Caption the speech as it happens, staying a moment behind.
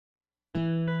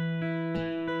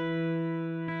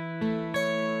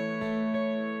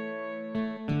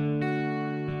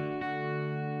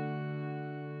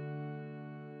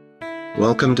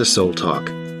Welcome to Soul Talk,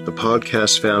 the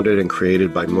podcast founded and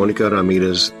created by Monica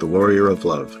Ramirez, the Warrior of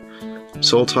Love.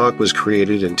 Soul Talk was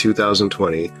created in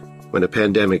 2020 when a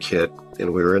pandemic hit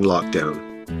and we were in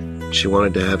lockdown. She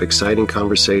wanted to have exciting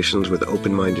conversations with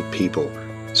open-minded people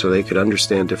so they could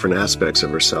understand different aspects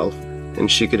of herself and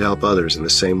she could help others in the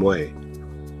same way.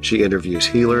 She interviews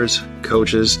healers,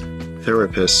 coaches,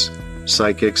 therapists,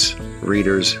 psychics,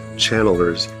 readers,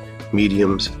 channelers,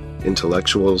 mediums,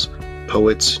 intellectuals,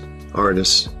 poets,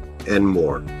 artists, and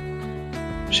more.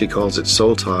 She calls it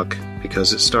Soul Talk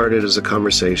because it started as a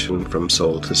conversation from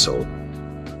soul to soul.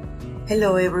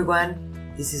 Hello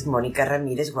everyone, this is Monica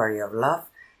Ramirez, Warrior of Love,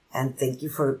 and thank you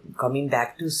for coming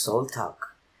back to Soul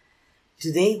Talk.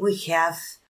 Today we have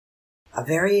a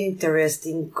very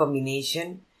interesting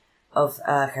combination of,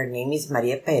 her name is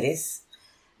Maria Perez.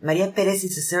 Maria Perez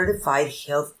is a certified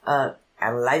health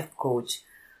and life coach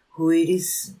who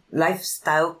is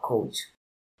lifestyle coach,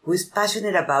 who is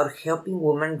passionate about helping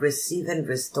women receive and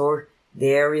restore the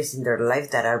areas in their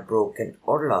life that are broken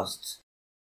or lost.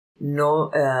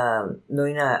 Knowing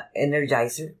an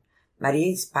energizer, Maria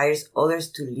inspires others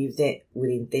to live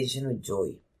with intentional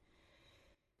joy.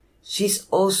 She's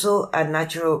also a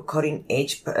natural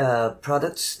cutting-edge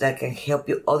products that can help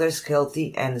you others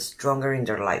healthy and stronger in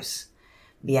their lives.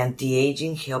 Be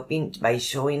anti-aging, helping by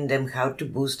showing them how to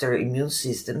boost their immune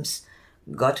systems,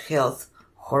 gut health,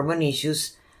 hormone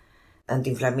issues,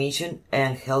 anti-inflammation,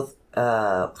 and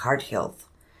heart health.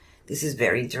 This is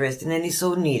very interesting and it's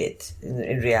so needed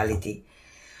in reality,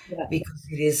 because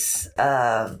it is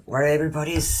where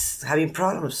everybody is having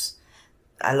problems.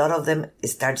 A lot of them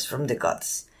starts from the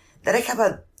guts. That I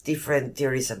have different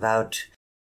theories about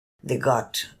the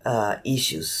gut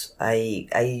issues. I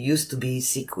used to be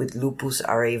sick with lupus,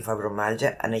 RA, and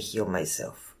fibromyalgia, and I healed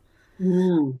myself.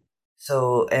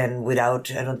 So, and I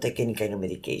don't take any kind of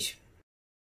medication.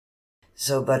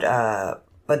 So, but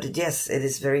yes, it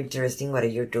is very interesting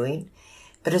what you're doing.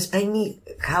 But explain me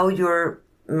how you're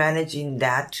managing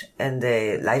that and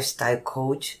the lifestyle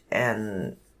coach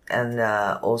and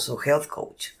also health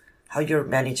coach. How you're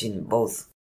managing both.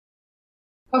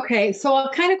 Okay, so I'll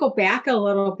kind of go back a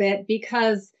little bit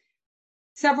because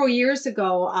several years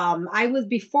ago,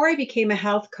 before I became a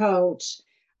health coach,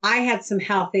 I had some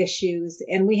health issues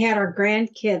and we had our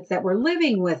grandkids that were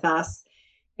living with us.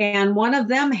 And one of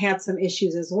them had some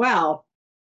issues as well.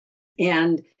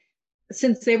 And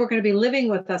since they were going to be living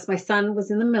with us, my son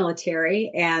was in the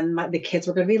military and the kids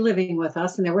were going to be living with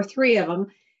us. And there were 3 of them.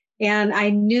 And I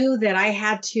knew that I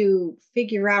had to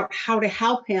figure out how to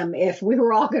help him if we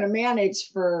were all going to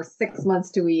manage for 6 months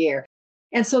to a year.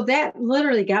 And so that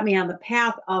literally got me on the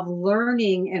path of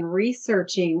learning and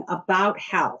researching about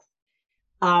health,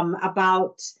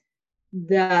 about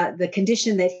the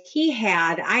condition that he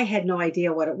had. I had no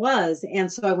idea what it was. And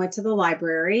so I went to the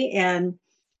library and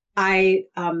I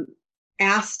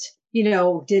asked,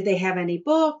 did they have any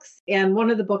books? And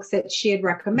one of the books that she had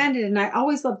recommended, and I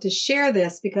always love to share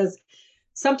this because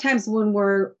sometimes when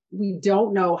we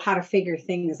don't know how to figure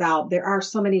things out, there are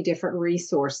so many different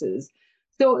resources.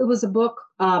 So it was a book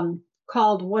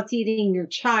called What's Eating Your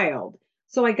Child.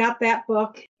 So I got that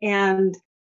book and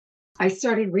I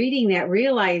started reading that,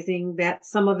 realizing that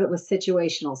some of it was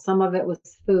situational, some of it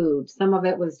was food, some of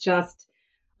it was just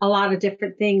a lot of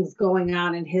different things going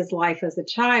on in his life as a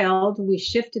child. We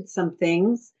shifted some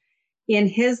things in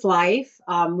his life.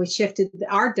 We shifted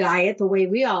our diet, the way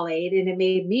we all ate, and it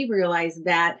made me realize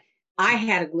that I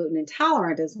had a gluten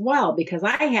intolerant as well because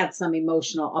I had some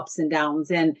emotional ups and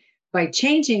downs. And by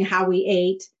changing how we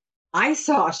ate, I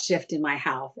saw a shift in my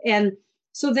health. And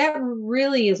so that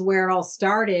really is where it all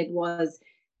started, was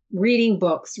reading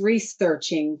books,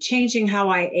 researching, changing how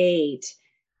I ate.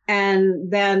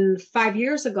 And then 5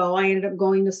 years ago, I ended up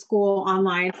going to school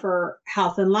online for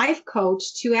health and life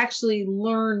coach to actually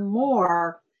learn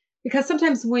more. Because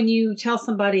sometimes when you tell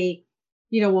somebody,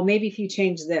 well, maybe if you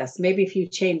change this, maybe if you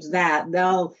change that,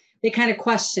 they kind of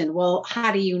question, well,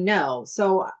 how do you know?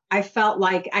 So I felt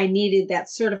like I needed that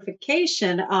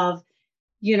certification of,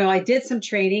 I did some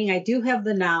training. I do have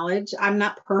the knowledge. I'm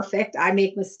not perfect. I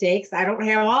make mistakes. I don't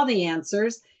have all the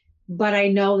answers, but I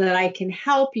know that I can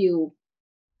help you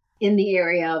in the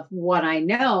area of what I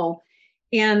know.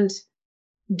 And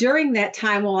during that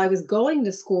time, while I was going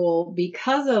to school,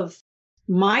 because of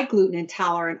my gluten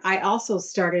intolerant, I also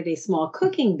started a small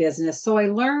cooking business. So I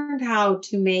learned how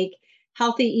to make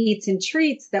healthy eats and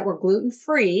treats that were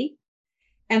gluten-free.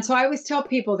 And so I always tell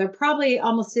people there probably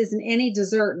almost isn't any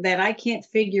dessert that I can't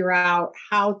figure out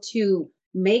how to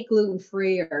make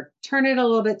gluten-free or turn it a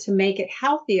little bit to make it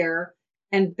healthier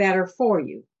and better for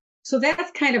you. So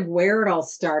that's kind of where it all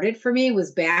started for me,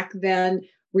 was back then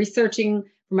researching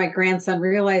for my grandson,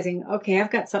 realizing, okay,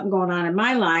 I've got something going on in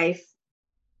my life.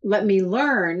 Let me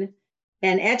learn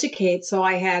and educate. So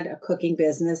I had a cooking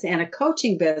business and a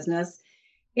coaching business.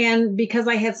 And because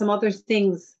I had some other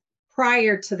things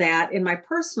prior to that in my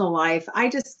personal life, I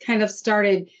just kind of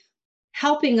started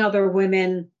helping other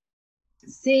women,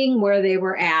 seeing where they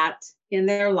were at in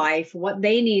their life, what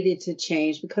they needed to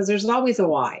change, because there's always a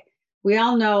why. We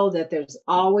all know that there's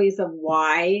always a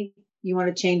why you want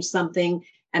to change something,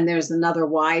 and there's another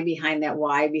why behind that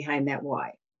why behind that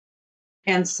why.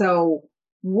 And so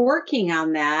working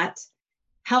on that,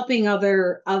 helping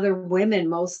other women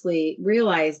mostly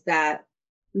realize that,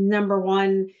 number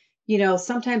one,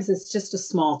 sometimes it's just a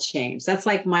small change. That's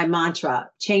like my mantra: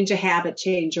 change a habit,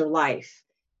 change your life.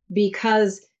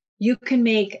 Because you can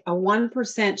make a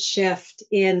 1% shift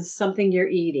in something you're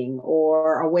eating,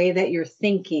 or a way that you're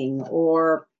thinking,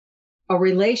 or a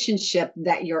relationship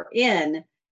that you're in,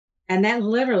 and that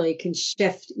literally can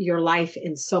shift your life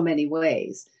in so many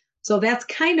ways. So that's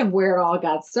kind of where it all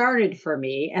got started for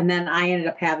me. And then I ended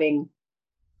up having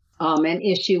an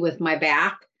issue with my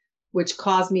back, which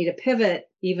caused me to pivot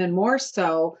even more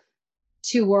so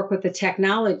to work with the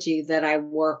technology that I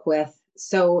work with.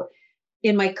 So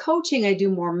in my coaching, I do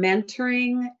more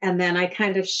mentoring, and then I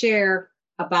kind of share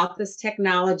about this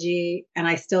technology, and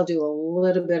I still do a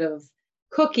little bit of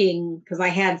cooking because I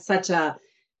had such a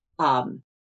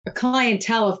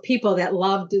clientele of people that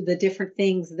loved the different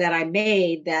things that I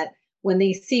made, that when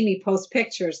they see me post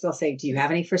pictures, they'll say, "Do you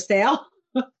have any for sale?"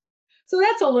 So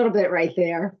that's a little bit right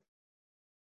there.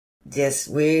 Yes,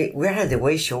 we are the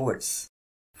way showers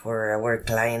for our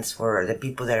clients, for the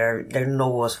people that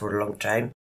know us for a long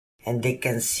time, and they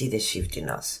can see the shift in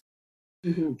us.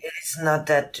 Mm-hmm. It's not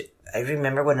that I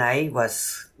remember when I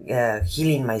was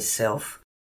healing myself,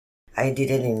 I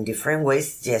did it in different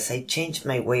ways. Yes, I changed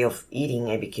my way of eating.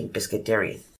 I became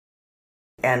pescatarian.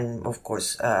 And of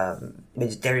course,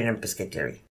 vegetarian and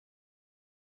pescatarian.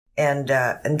 And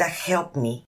that helped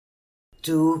me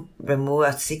to remove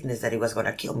a sickness that it was going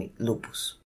to kill me,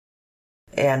 lupus.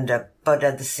 And, but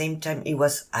at the same time, it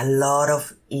was a lot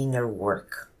of inner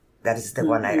work. That is the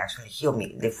one that actually healed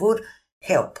me. The food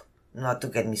helped not to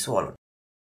get me swollen.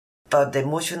 But the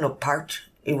emotional part,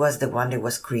 it was the one that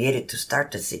was created to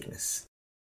start the sickness.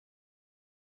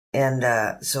 And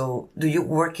so do you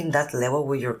work in that level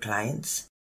with your clients?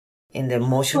 In the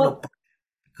emotional part?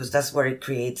 Because that's where it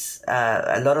creates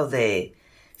a lot of the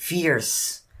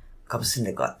fears comes in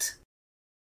the gut.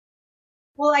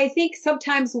 Well, I think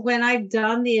sometimes when I've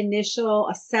done the initial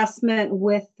assessment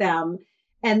with them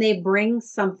and they bring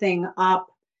something up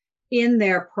in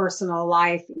their personal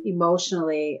life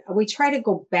emotionally, we try to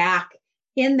go back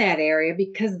in that area,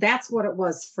 because that's what it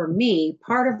was for me.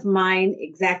 Part of mine,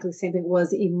 exactly the same thing,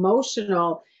 was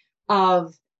emotional,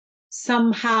 of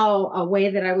somehow a way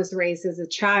that I was raised as a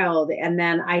child. And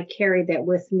then I carried that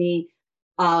with me,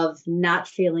 of not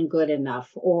feeling good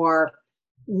enough, or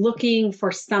looking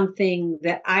for something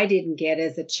that I didn't get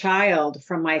as a child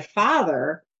from my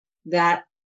father, that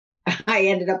I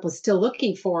ended up was still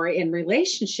looking for in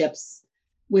relationships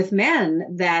with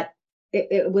men, that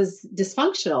it was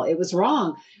dysfunctional. It was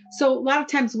wrong. So a lot of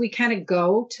times we kind of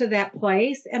go to that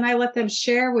place, and I let them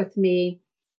share with me,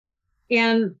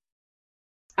 and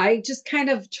I just kind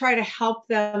of try to help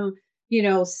them,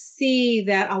 see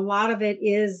that a lot of it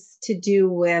is to do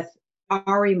with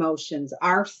our emotions,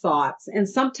 our thoughts. And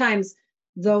sometimes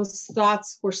those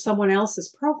thoughts were someone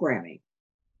else's programming.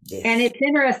 Yes. And it's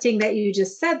interesting that you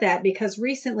just said that, because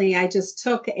recently I just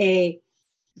took a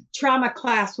trauma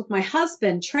class with my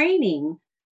husband, training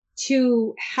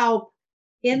to help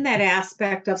in that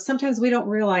aspect of, sometimes we don't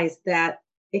realize that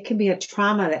it can be a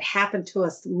trauma that happened to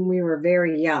us when we were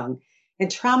very young. And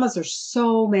traumas are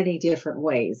so many different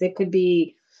ways. It could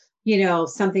be,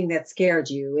 something that scared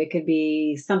you. It could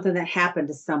be something that happened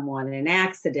to someone, an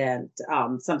accident,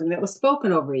 something that was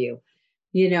spoken over you,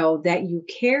 that you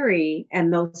carry.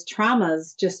 And those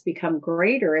traumas just become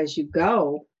greater as you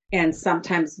go. And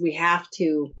sometimes we have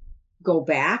to go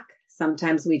back.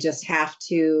 Sometimes we just have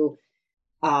to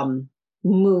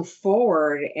move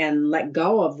forward and let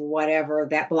go of whatever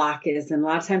that block is. And a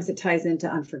lot of times it ties into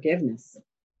unforgiveness.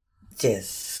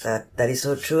 Yes, that is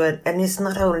so true. And it's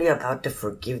not only about the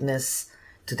forgiveness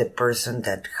to the person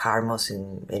that harmed us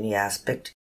in any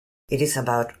aspect. It is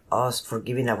about us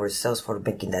forgiving ourselves for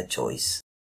making that choice.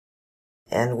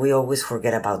 And we always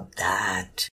forget about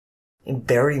that. A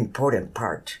very important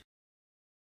part.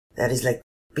 That is like,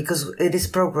 because it is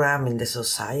programmed in the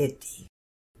society,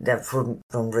 that from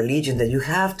religion, that you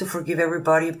have to forgive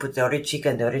everybody, put the other cheek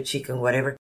and the other cheek and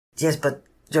whatever. Yes, but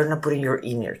you're not putting your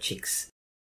inner cheeks.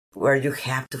 where you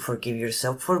have to forgive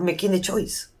yourself for making a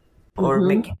choice or Mm-hmm.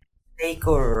 making a mistake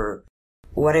or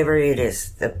whatever it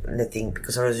is, the thing,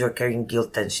 because otherwise you're carrying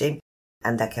guilt and shame,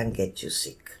 and that can get you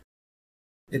sick.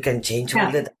 You can change all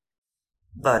Yeah. that,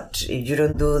 but if you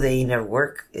don't do the inner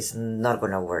work, it's not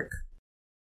going to work.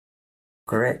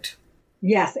 Correct?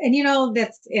 Yes. And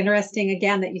that's interesting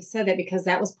again that you said that, because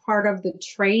that was part of the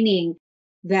training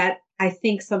that I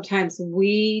think sometimes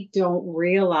we don't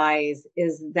realize,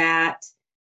 is that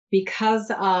because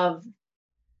of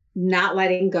not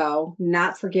letting go,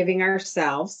 not forgiving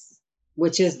ourselves,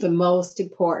 which is the most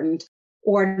important,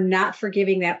 or not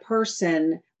forgiving that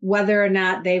person, whether or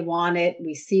not they want it,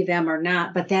 we see them or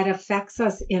not, but that affects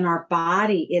us in our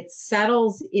body. It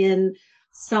settles in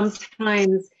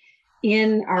sometimes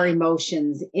in our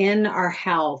emotions, in our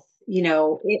health.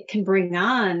 It can bring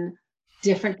on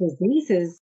different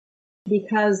diseases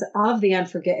because of the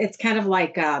unforgive. It's kind of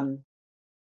like,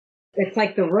 it's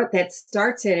like the root that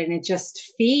starts it, and it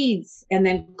just feeds and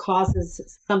then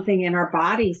causes something in our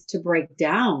bodies to break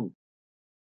down.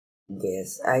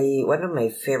 Yes. One of my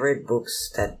favorite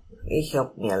books that it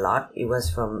helped me a lot, it was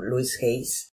from Louise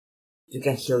Hayes. You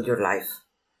Can Heal Your Life.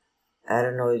 I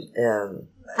don't know.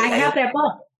 I have that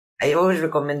book. I always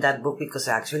recommend that book because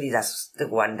actually that's the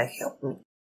one that helped me.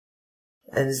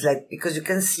 And it's like, because you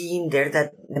can see in there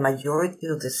that the majority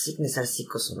of the sickness are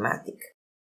psychosomatic.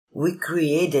 We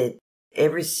created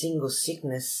every single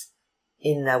sickness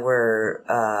in our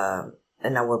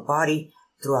body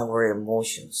through our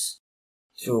emotions,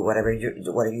 through whatever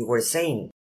you were saying,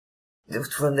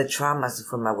 from the traumas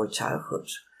from our childhood,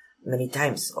 many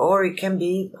times, or it can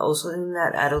be also in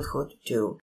that adulthood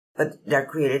too. But they're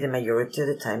created the majority of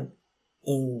the time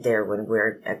in there when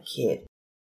we're a kid,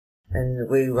 and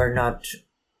we were not.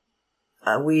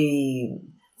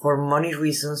 For money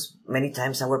reasons, many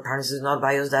times our parents did not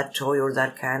buy us that toy or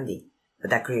that candy,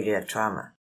 but that created a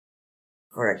trauma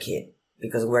for a kid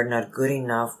because we're not good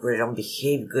enough, we don't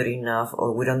behave good enough,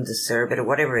 or we don't deserve it, or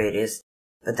whatever it is.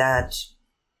 But that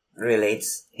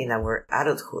relates in our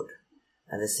adulthood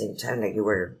at the same time, like you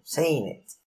were saying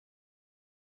it.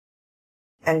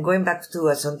 And going back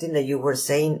to something that you were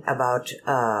saying about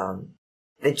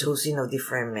the choosing of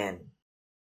different men.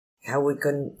 How we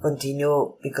can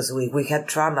continue, because we had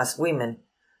trauma as women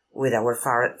with our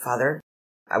father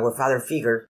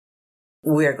figure.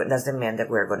 That's the man that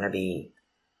we're going to be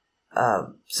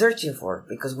searching for,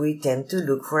 because we tend to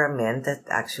look for a man that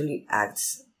actually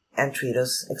acts and treats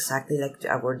us exactly like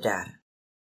our dad.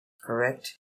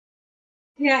 Correct?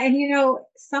 Yeah. And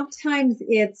sometimes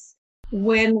it's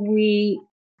when we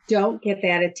don't get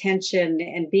that attention,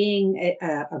 and being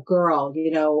a girl,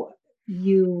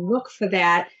 you look for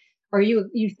that, or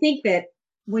you think that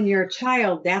when you're a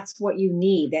child, that's what you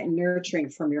need, that nurturing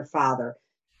from your father,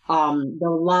 the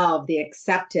love, the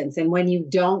acceptance. And when you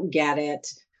don't get it,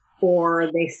 or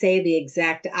they say the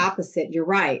exact opposite, you're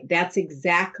right. That's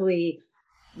exactly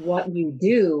what you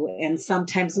do. And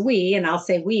sometimes and I'll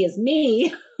say we as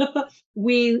me,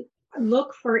 we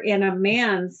look for in a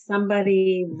man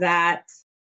somebody that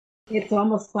it's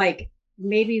almost like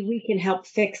maybe we can help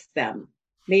fix them.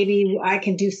 Maybe I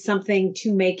can do something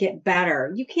to make it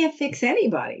better. You can't fix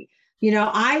anybody.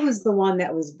 I was the one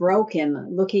that was broken,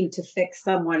 looking to fix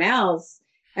someone else.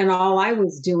 And all I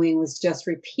was doing was just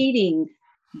repeating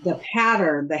the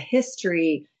pattern, the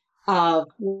history of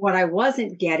what I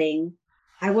wasn't getting.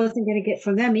 I wasn't going to get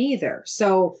from them either.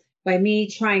 So by me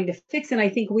trying to fix it, I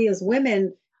think we as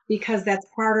women, because that's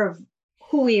part of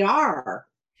who we are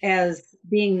as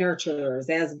being nurturers,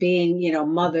 as being,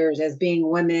 mothers, as being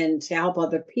women to help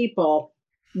other people.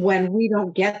 When we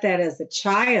don't get that as a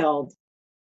child,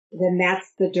 then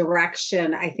that's the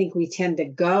direction I think we tend to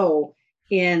go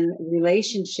in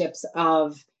relationships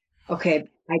of, okay,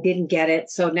 I didn't get it.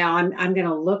 So now I'm going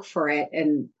to look for it,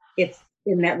 and it's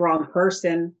in that wrong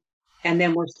person. And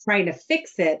then we're trying to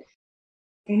fix it,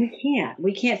 and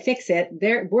we can't fix it.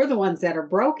 We're the ones that are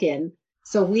broken.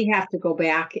 So we have to go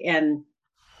back and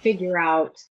figure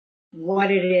out what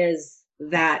it is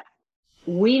that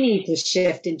we need to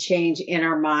shift and change in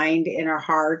our mind, in our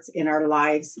hearts, in our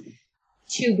lives,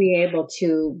 to be able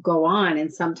to go on.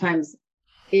 And sometimes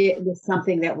it was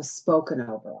something that was spoken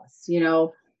over us.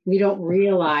 We don't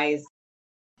realize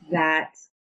that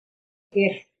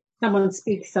if someone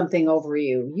speaks something over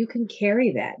you, you can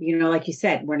carry that. Like you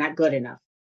said, we're not good enough,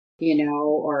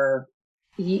 or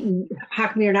how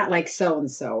come you're not like so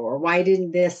and so, or why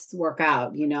didn't this work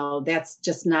out? That's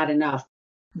just not enough.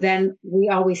 Then we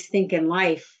always think in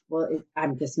life, well,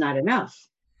 I'm just not enough.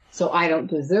 So I don't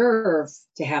deserve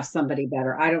to have somebody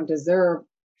better. I don't deserve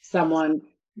someone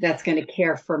that's going to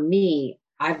care for me.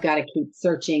 I've got to keep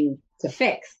searching to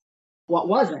fix. what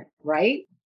wasn't, right?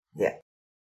 Yeah.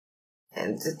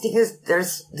 And the thing is,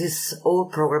 there's these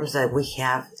old programs that we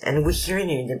have, and we hear it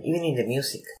even in the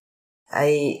music.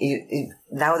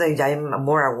 Now that I'm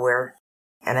more aware,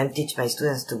 and I teach my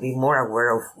students to be more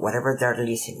aware of whatever they're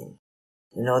listening.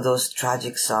 You know, those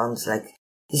tragic songs like,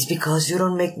 it's because you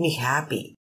don't make me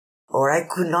happy, or I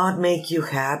could not make you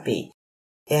happy.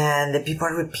 And the people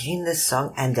are repeating the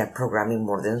song and they're programming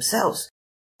more themselves.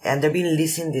 And they've been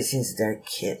listening to this since they're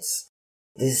kids.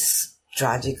 These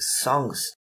tragic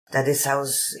songs that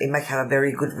it might have a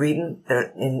very good reading,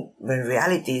 but in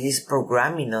reality it is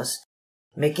programming us,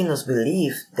 making us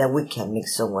believe that we can make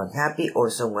someone happy or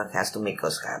someone has to make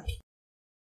us happy.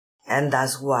 And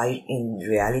that's why in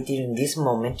reality, in this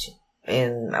moment,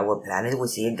 in our planet, we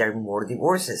see there are more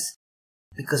divorces.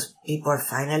 Because people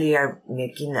finally are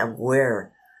making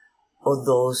aware of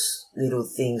those little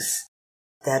things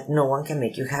that no one can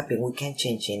make you happy. We can't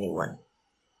change anyone.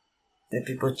 The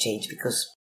people change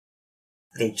because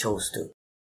they chose to.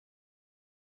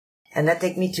 And that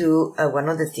takes me to one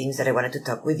of the things that I wanted to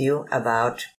talk with you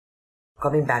about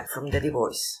coming back from the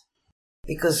divorce.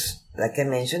 Because, like I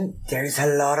mentioned, there is a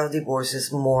lot of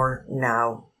divorces more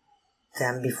now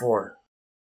than before.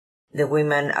 The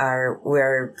women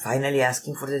were finally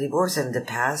asking for the divorce. In the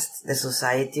past, the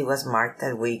society was marked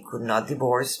that we could not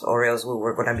divorce or else we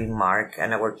were going to be marked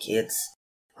and our kids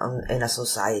in a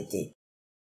society.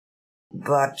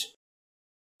 But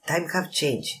time have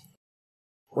changed.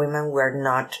 Women were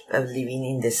not living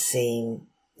in the same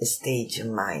stage of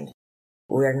mind.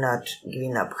 We are not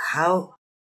giving up. How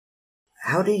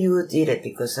do you did it?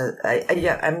 Because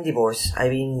I'm divorced.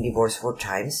 I've been divorced 4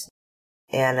 times.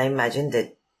 And I imagine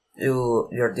that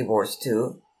you're divorced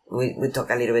too. We talk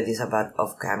a little bit this about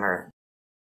off camera.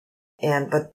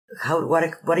 But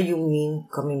what do you mean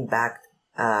coming back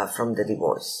from the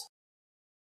divorce?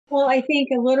 Well, I think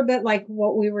a little bit like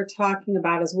what we were talking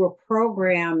about is we're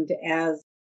programmed as,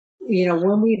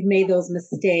 when we've made those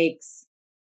mistakes,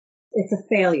 it's a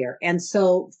failure. And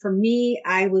so for me,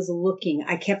 I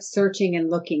kept searching and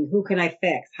looking, who can I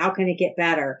fix? How can it get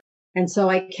better? And so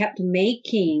I kept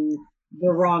making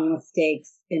the wrong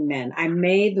mistakes in men. I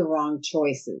made the wrong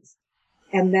choices.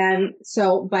 And then,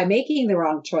 so by making the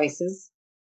wrong choices,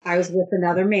 I was with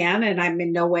another man, and I'm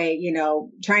in no way,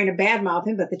 trying to badmouth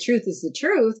him, but the truth is the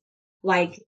truth.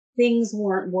 Like, things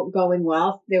weren't going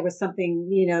well. There was something,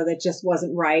 that just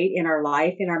wasn't right in our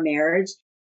life, in our marriage.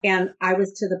 And I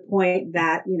was to the point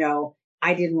that,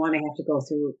 I didn't want to have to go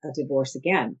through a divorce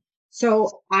again.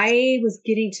 So I was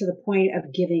getting to the point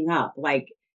of giving up, like,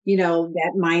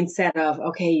 that mindset of,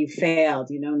 okay, you failed,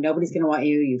 nobody's going to want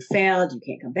you. You failed. You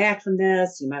can't come back from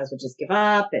this. You might as well just give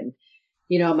up. And,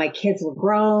 my kids were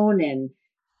grown and,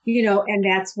 and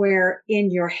that's where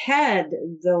in your head,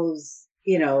 those,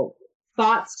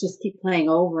 thoughts just keep playing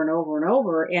over and over and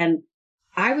over. And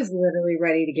I was literally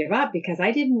ready to give up because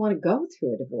I didn't want to go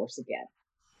through a divorce again.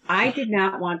 I did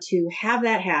not want to have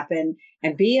that happen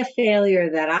and be a failure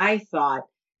that I thought,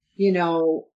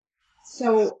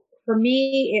 so for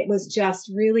me, it was just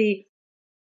really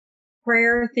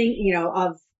prayer thing,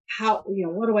 of how,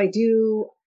 what do I do?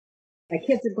 My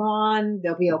kids are gone.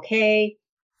 They'll be okay.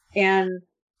 And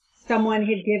someone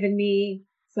had given me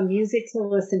some music to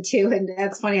listen to. And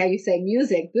that's funny how you say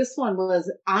music. This one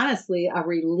was honestly a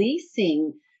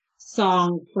releasing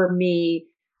song for me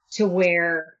to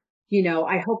where,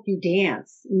 I hope you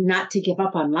dance, not to give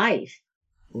up on life,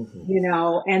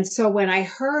 and so when I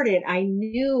heard it, I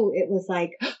knew it was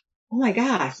like, oh my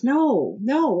gosh, no,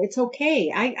 it's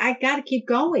okay. I got to keep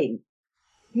going,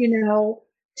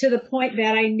 to the point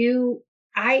that I knew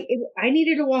I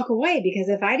needed to walk away, because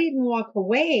if I didn't walk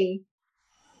away,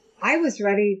 I was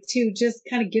ready to just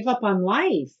kind of give up on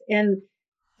life. And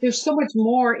there's so much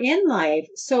more in life.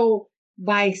 So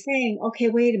by saying, okay,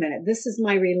 wait a minute, this is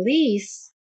my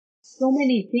release, so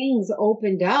many things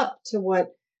opened up to what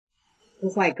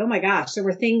was like, oh my gosh, there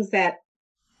were things that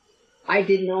I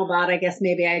didn't know about. I guess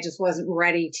maybe I just wasn't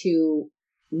ready to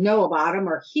know about them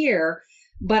or hear,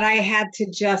 but I had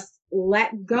to just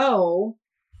let go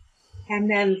and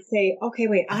then say, okay,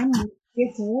 wait,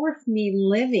 it's worth me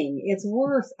living.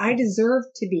 I deserve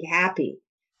to be happy.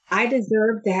 I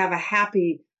deserve to have a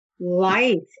happy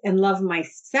life and love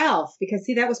myself, because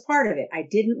see, that was part of it. I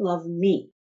didn't love me,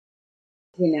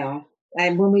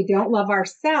 and when we don't love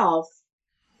ourselves,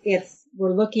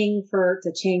 we're looking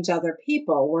to change other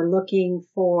people. We're looking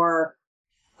for,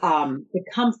 the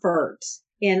comfort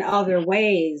in other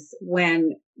ways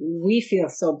when we feel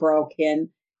so broken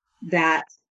that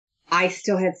I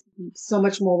still had so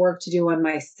much more work to do on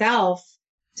myself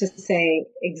to say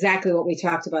exactly what we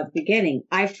talked about at the beginning.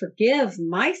 I forgive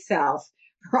myself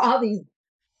for all these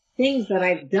things that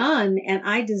I've done, and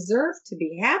I deserve to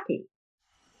be happy.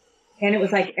 And it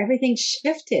was like everything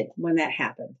shifted when that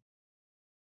happened.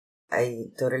 I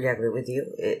totally agree with you.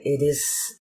 It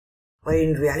is, but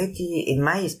in reality, in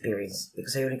my experience,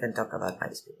 because I only can talk about my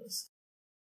experience,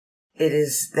 it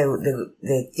is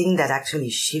the thing that actually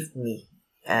shift me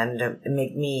and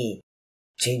make me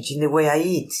changing the way I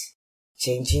eat,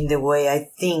 changing the way I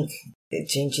think,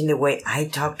 changing the way I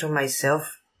talk to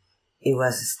myself. It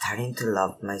was starting to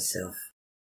love myself.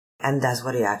 And that's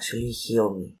what it actually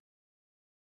healed me.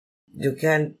 You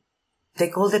can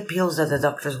take all the pills that the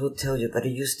doctors would tell you, but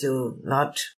you still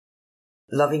not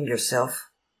loving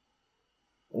yourself.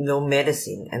 No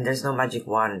medicine, and there's no magic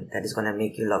wand that is going to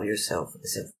make you love yourself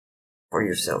except for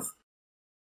yourself.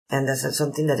 And that's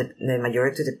something that the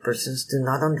majority of the persons do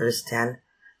not understand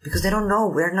because they don't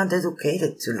know. We're not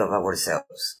educated to love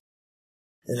ourselves.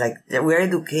 It's like we're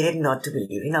educated not to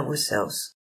believe in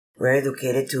ourselves. We're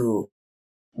educated to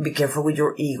be careful with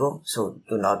your ego, so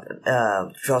do not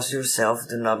trust yourself,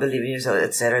 do not believe in yourself,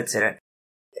 etc., etc.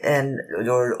 And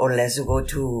or unless you go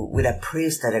with a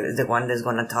priest that is the one that's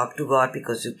going to talk to God,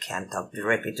 because you can't talk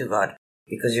directly to God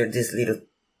because you're this little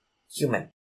human.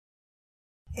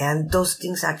 And those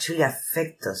things actually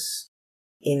affect us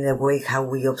in the way how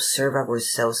we observe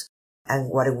ourselves and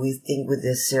what we think we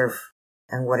deserve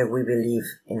and what we believe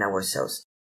in ourselves.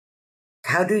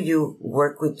 How do you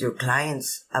work with your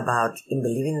clients about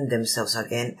believing in themselves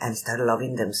again and start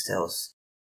loving themselves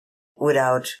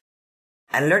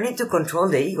and learning to control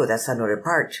the ego? That's another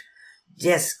part.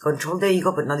 Yes, control the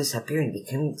ego, but not disappearing.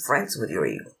 Become friends with your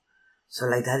ego. So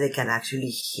like that, they can actually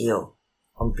heal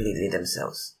completely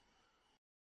themselves.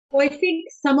 Well, I think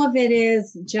some of it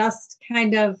is just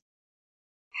kind of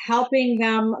helping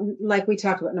them, like we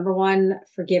talked about. Number one,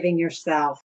 forgiving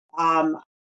yourself.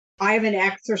 I have an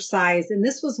exercise, and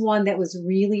this was one that was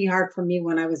really hard for me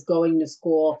when I was going to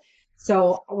school.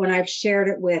 So when I've shared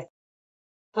it with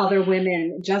other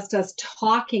women, just us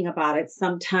talking about it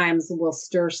sometimes will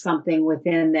stir something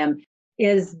within them,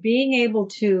 is being able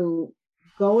to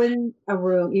go in a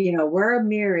room, where a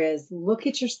mirror is, look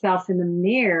at yourself in the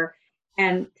mirror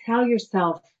and tell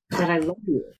yourself that I love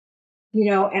you,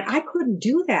 and I couldn't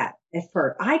do that at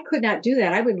first. I could not do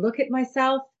that. I would look at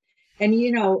myself and,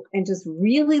 and just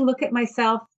really look at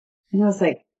myself. And I was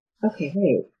like, okay,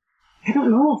 wait, I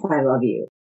don't know if I love you,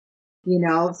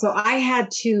 so I had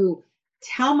to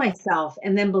tell myself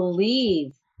and then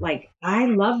believe, like, I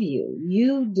love you.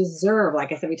 You deserve,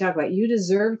 like I said, we talked about, you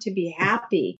deserve to be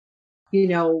happy.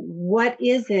 What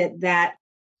is it that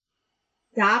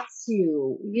stops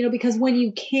you? Because when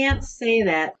you can't say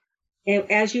that,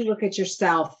 as you look at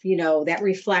yourself, that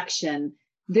reflection,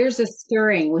 there's a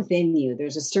stirring within you.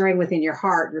 There's a stirring within your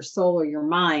heart, your soul, or your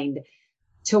mind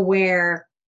to where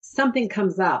something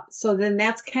comes up. So then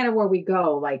that's kind of where we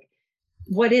go. Like,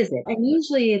 what is it? And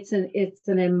usually it's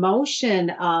an emotion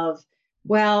of,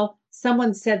 well,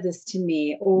 someone said this to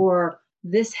me, or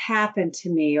this happened to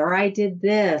me, or I did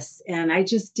this and I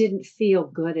just didn't feel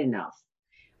good enough.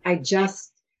 I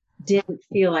just didn't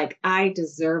feel like I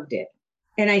deserved it.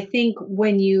 And I think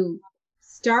when you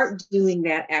start doing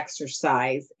that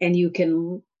exercise and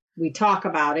we talk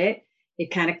about it,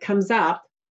 it kind of comes up,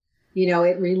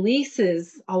 it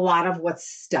releases a lot of what's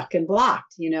stuck and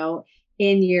blocked,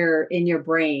 in your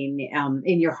brain,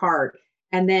 in your heart.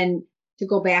 And then to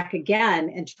go back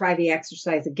again and try the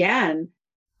exercise again,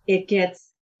 it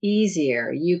gets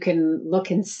easier. You can look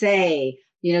and say,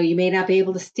 you may not be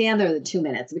able to stand there the 2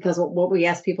 minutes, because what we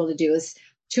ask people to do is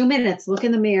 2 minutes, look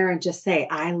in the mirror and just say,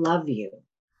 I love you.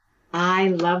 I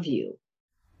love you.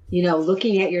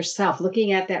 Looking at yourself,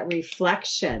 looking at that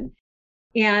reflection.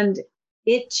 And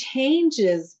it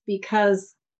changes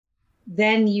because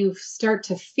then you start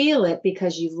to feel it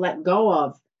because you've let go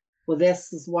of, well,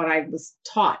 this is what I was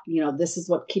taught. This is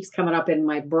what keeps coming up in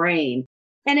my brain.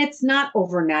 And it's not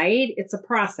overnight. It's a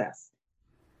process.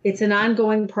 It's an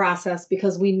ongoing process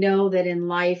because we know that in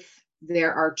life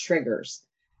there are triggers.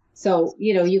 So,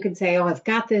 you can say, oh, I've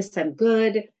got this, I'm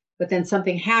good. But then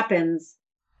something happens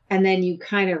and then you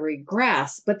kind of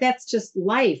regress. But that's just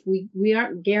life. We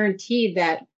aren't guaranteed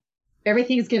that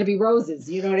everything's going to be roses.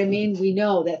 You know what I mean? We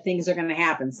know that things are going to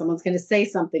happen. Someone's going to say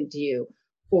something to you,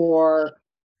 or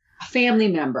a family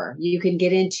member. You can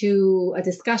get into a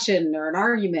discussion or an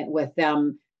argument with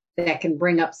them that can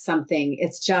bring up something.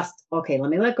 It's just, okay,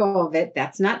 let me let go of it.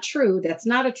 That's not true. That's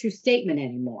not a true statement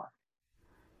anymore.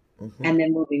 Mm-hmm. And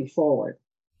then moving forward.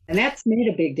 And that's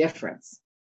made a big difference.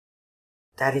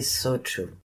 That is so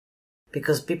true.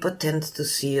 Because people tend to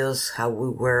see us how we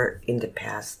were in the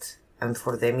past. And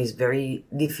for them, it's very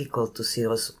difficult to see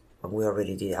us when we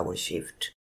already did our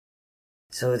shift.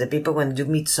 So the people, when you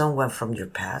meet someone from your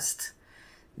past,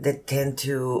 they tend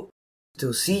to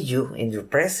see you in your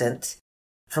present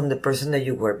from the person that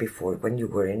you were before, when you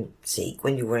were sick,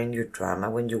 when you were in your trauma,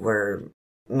 when you were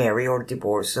married or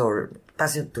divorced or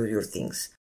passing through your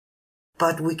things.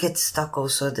 But we get stuck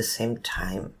also at the same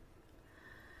time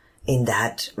in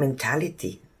that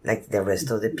mentality, like the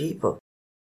rest of the people.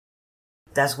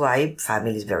 That's why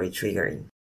family is very triggering,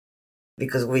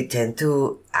 because we tend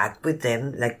to act with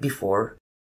them like before,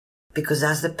 because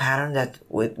that's the pattern that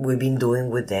we've been doing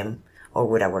with them or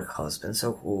with our husbands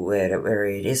or whoever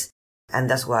it is. And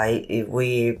that's why if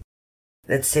we,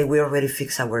 let's say we already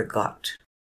fix our gut,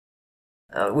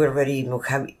 we already don't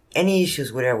have any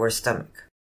issues with our stomach,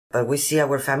 but we see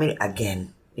our family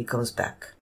again, it comes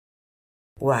back.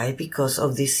 Why? Because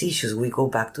of these issues, we go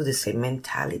back to the same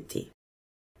mentality.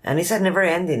 And it's a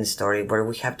never-ending story where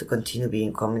we have to continue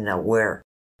becoming aware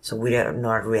so we are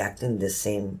not reacting the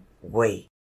same way,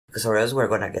 because or else we're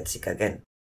going to get sick again.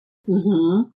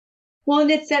 Mm-hmm. Well,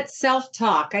 and it's that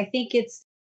self-talk. I think it's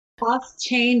us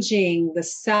changing the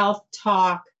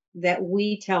self-talk that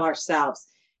we tell ourselves,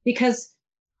 because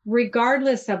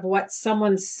regardless of what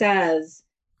someone says,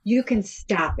 you can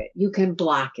stop it. You can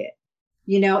block it.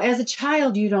 You know, as a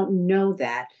child, you don't know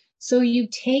that. So you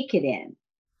take it in.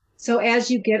 So as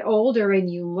you get older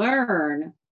and you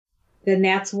learn, then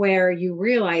that's where you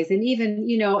realize, and even,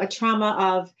 you know, a trauma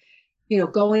of, you know,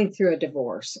 going through a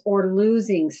divorce or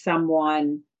losing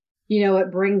someone, you know,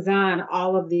 it brings on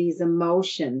all of these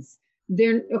emotions.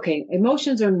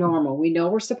 Emotions are normal. We know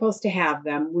we're supposed to have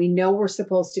them. We know we're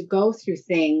supposed to go through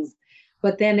things,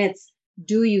 but then it's,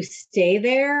 do you stay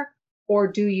there or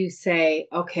do you say,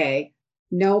 okay,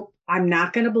 nope, I'm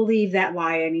not going to believe that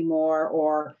lie anymore,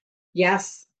 or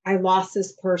yes, I lost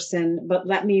this person, but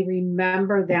let me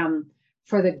remember them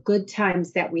for the good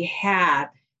times that we had.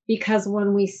 Because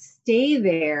when we stay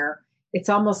there, it's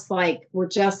almost like we're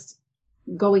just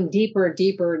going deeper,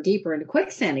 deeper, deeper into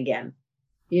quicksand again,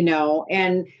 you know.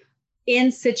 And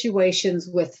in situations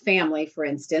with family, for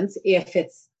instance, if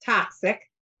it's toxic,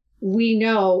 we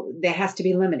know that has to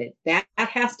be limited. That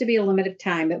has to be a limited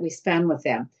time that we spend with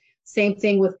them. Same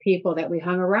thing with people that we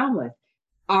hung around with.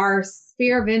 Our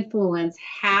sphere of influence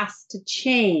has to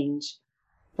change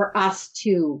for us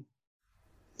to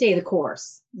stay the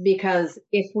course. Because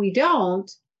if we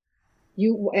don't,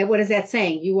 what is that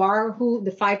saying? You are who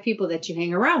the 5 people that you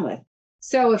hang around with.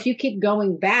 So if you keep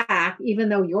going back, even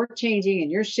though you're changing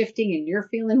and you're shifting and you're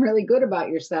feeling really good about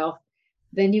yourself,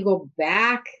 then you go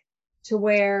back to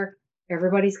where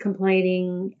everybody's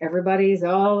complaining, everybody's,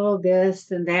 oh,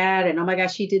 this and that, and oh my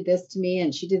gosh, she did this to me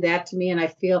and she did that to me, and I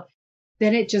feel,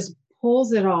 then it just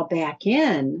pulls it all back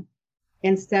in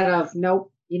instead of,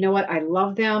 nope, you know what, I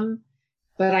love them,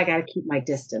 but I got to keep my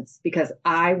distance because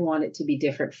I want it to be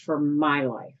different for my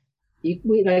life.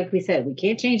 Like we said, we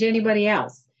can't change anybody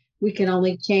else. We can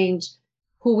only change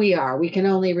who we are. We can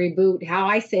only reboot. How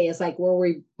I say it's like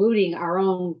we're rebooting our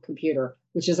own computer,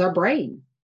 which is our brain.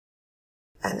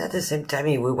 And at the same time,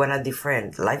 if we want a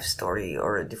different life story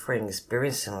or a different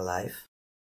experience in life,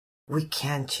 we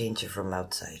can't change it from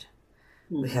outside.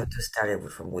 Mm-hmm. We have to start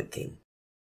it from within.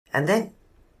 And then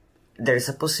there's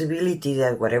a possibility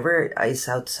that whatever is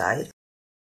outside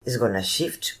is going to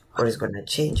shift or is going to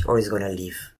change or is going to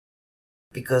leave.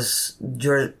 Because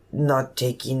you're not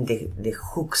taking the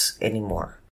hooks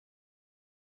anymore.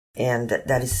 And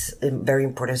that is very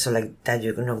important. So like that,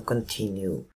 you're going to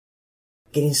continue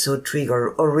getting so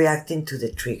triggered or reacting to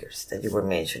the triggers that you were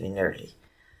mentioning earlier.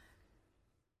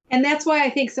 And that's why I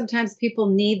think sometimes people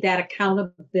need that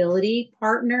accountability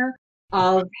partner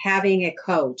of having a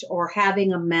coach or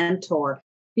having a mentor.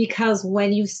 Because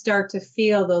when you start to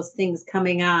feel those things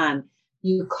coming on,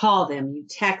 you call them, you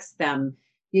text them,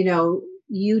 you know,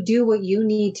 you do what you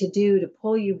need to do to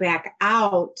pull you back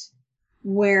out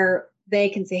where they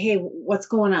can say, hey, what's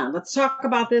going on? Let's talk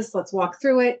about this. Let's walk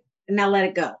through it and now let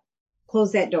it go.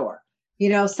 Close that door. You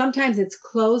know, sometimes it's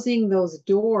closing those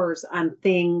doors on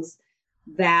things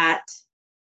that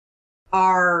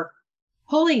are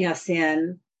pulling us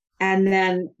in and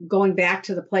then going back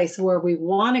to the place where we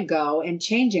want to go and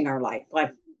changing our life.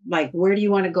 Like, where do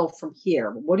you want to go from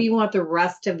here? What do you want the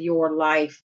rest of your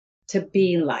life to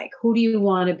be like? Who do you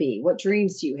want to be? What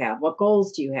dreams do you have? What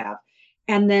goals do you have?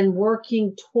 And then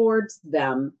working towards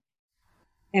them.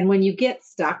 And when you get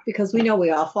stuck, because we know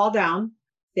we all fall down,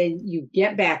 then you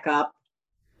get back up,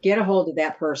 get a hold of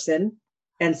that person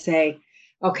and say,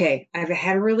 okay, I've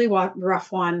had a really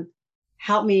rough one.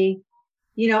 Help me.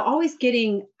 You know, always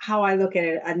getting, how I look at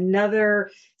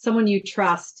it, someone you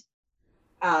trust,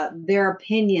 their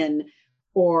opinion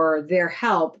or their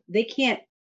help. They can't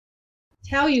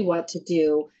tell you what to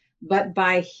do, but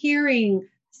by hearing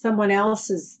someone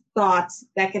else's thoughts,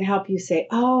 that can help you say,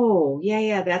 oh,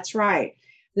 yeah, that's right.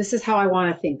 This is how I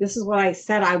want to think. This is what I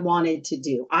said I wanted to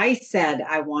do. I said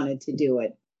I wanted to do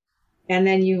it. And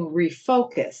then you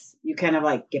refocus. You kind of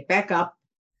like get back up,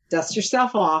 dust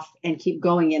yourself off, and keep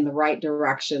going in the right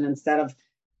direction instead of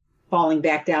falling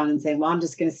back down and saying, well, I'm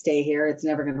just going to stay here. It's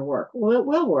never going to work. Well, it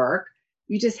will work.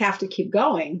 You just have to keep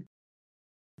going.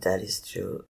 That is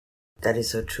true. That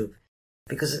is so true.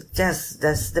 Because that's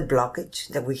the blockage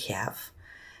that we have,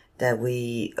 that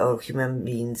we, all human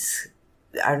beings,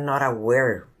 are not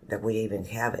aware that we even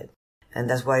have it. And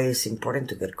that's why it's important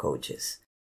to get coaches.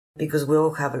 Because we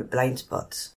all have blind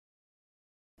spots.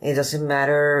 It doesn't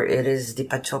matter, it is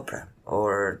Deepak Chopra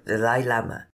or the Dalai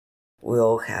Lama. We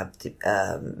all have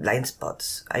blind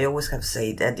spots. I always have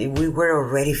said that if we were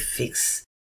already fixed,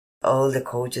 all the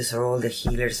coaches or all the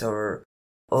healers or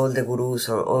all the gurus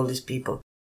or all these people,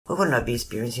 we will not be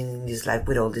experiencing in this life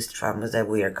with all these traumas that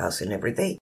we are causing every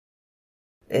day.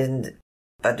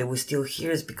 But we're still here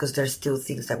is because there's still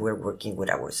things that we're working with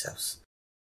ourselves.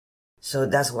 So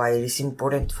that's why it is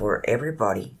important for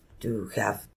everybody to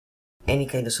have any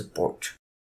kind of support.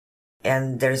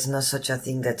 And there's not such a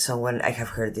thing that someone, I have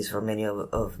heard this from many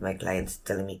of my clients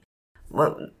telling me,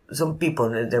 well, some people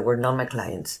that were not my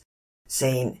clients,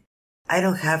 saying, I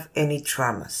don't have any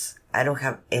traumas. I don't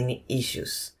have any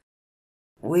issues.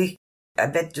 I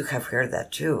bet you have heard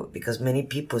that too, because many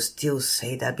people still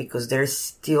say that because there's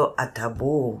still a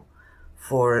taboo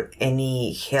for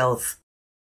any health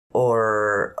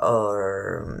or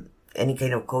any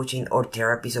kind of coaching or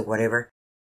therapies or whatever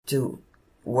to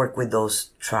work with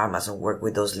those traumas or work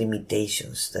with those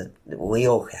limitations that we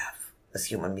all have as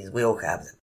human beings. We all have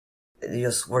them.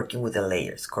 Just working with the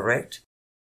layers, correct?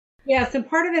 Yes, and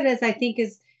part of it is, I think,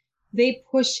 is they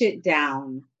push it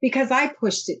down because I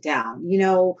pushed it down. You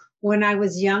know, when I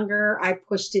was younger, I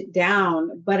pushed it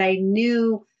down, but I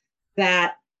knew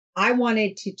that I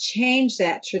wanted to change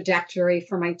that trajectory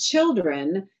for my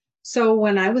children. So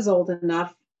when I was old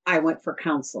enough, I went for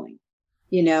counseling,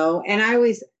 you know, and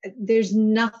there's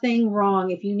nothing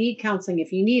wrong. If you need counseling,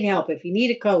 if you need help, if you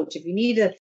need a coach, if you need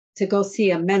to go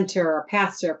see a mentor or a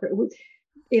pastor,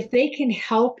 if they can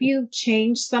help you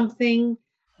change something,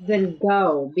 then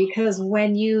go. Because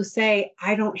when you say,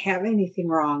 I don't have anything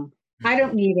wrong, I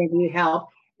don't need any help,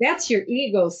 that's your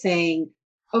ego saying,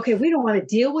 okay, we don't want to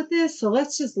deal with this, so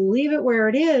let's just leave it where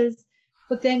it is.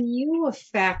 But then you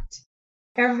affect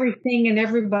everything and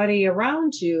everybody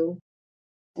around you.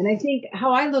 And I think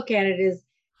how I look at it is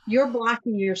you're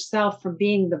blocking yourself from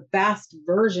being the best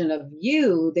version of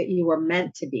you that you were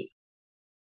meant to be.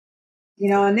 You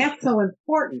know, and that's so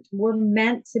important. We're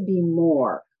meant to be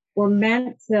more. We're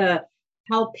meant to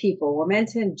help people. We're meant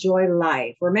to enjoy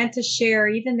life. We're meant to share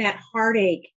even that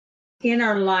heartache in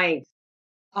our life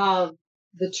of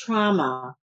the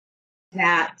trauma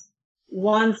that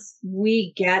once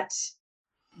we get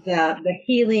the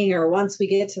healing, or once we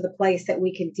get to the place that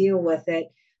we can deal with it,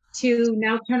 to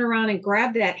now turn around and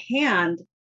grab that hand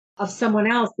of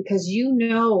someone else, because you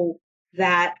know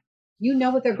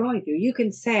what they're going through. You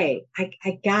can say,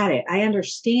 I got it. I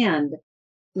understand.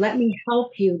 Let me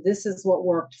help you. This is what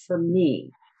worked for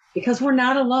me. Because we're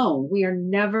not alone. We are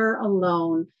never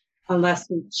alone unless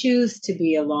we choose to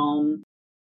be alone.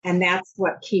 And that's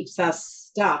what keeps us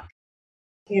stuck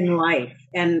in life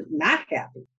and not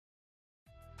happy.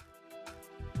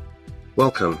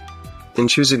 Welcome. In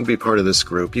choosing to be part of this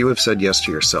group, you have said yes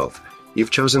to yourself.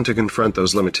 You've chosen to confront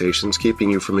those limitations keeping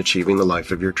you from achieving the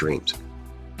life of your dreams.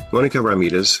 Monica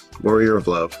Ramirez, Warrior of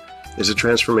Love, is a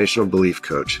transformational belief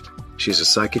coach. She's a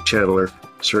psychic channeler,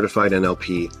 certified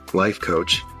NLP, life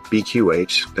coach,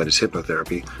 BQH, that is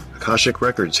hypnotherapy, Akashic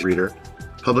Records reader,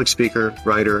 public speaker,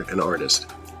 writer, and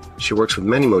artist. She works with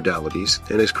many modalities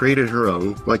and has created her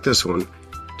own, like this one,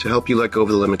 to help you let go of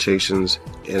the limitations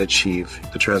and achieve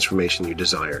the transformation you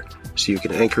desire, so you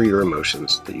can anchor your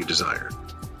emotions that you desire.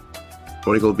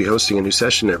 Monica will be hosting a new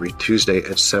session every Tuesday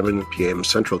at 7 p.m.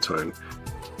 Central Time,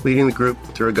 leading the group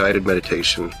through a guided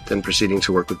meditation, then proceeding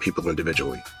to work with people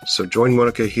individually. So join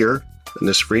Monica here in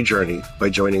this free journey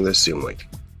by joining this Zoom link.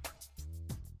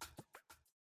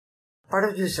 Part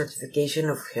of your certification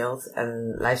of health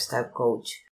and lifestyle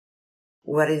coach,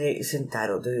 what it is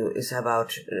entitled? Is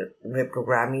about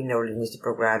reprogramming or linguistic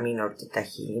programming or theta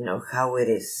healing, or how it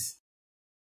is?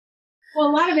 Well,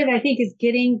 a lot of it, I think, is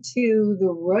getting to the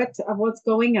root of what's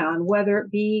going on, whether it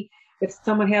be if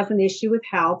someone has an issue with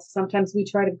health. Sometimes we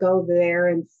try to go there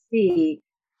and see,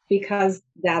 because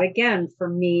that, again, for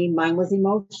me, mine was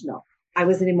emotional. I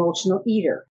was an emotional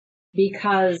eater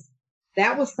because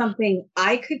That was something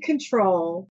I could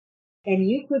control, and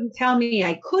you couldn't tell me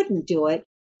I couldn't do it.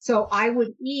 So I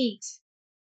would eat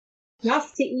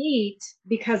just to eat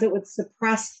because it would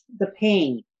suppress the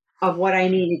pain of what I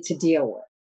needed to deal with.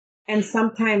 And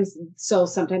sometimes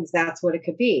that's what it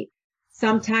could be.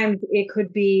 Sometimes it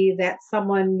could be that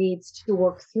someone needs to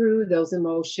work through those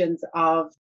emotions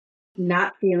of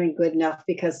not feeling good enough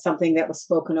because something that was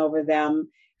spoken over them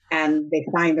and they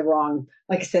find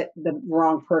like I said, the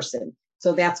wrong person.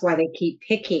 So that's why they keep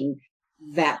picking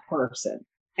that person.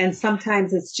 And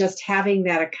sometimes it's just having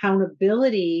that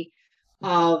accountability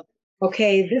of,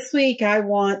 okay, this week I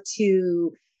want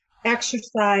to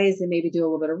exercise and maybe do a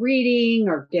little bit of reading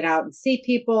or get out and see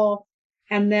people.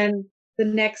 And then the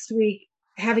next week,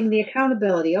 having the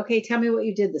accountability. Okay, tell me what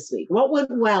you did this week. What went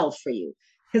well for you?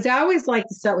 Because I always like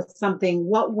to start with something,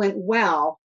 what went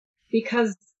well,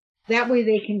 because that way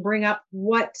they can bring up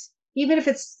even if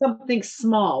it's something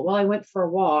small. Well, I went for a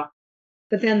walk,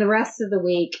 but then the rest of the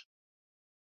week,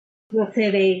 let's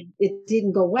say it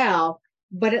didn't go well,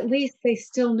 but at least they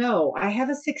still know I have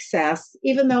a success.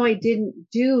 Even though I didn't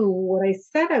do what I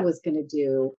said I was going to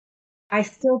do, I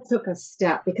still took a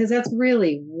step, because that's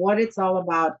really what it's all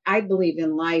about. I believe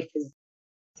in life is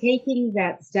taking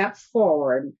that step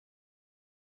forward,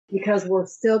 because we're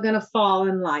still going to fall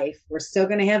in life. We're still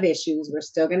going to have issues. We're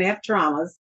still going to have traumas.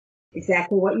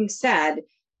 Exactly what you said.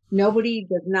 Nobody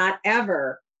does not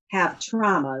ever have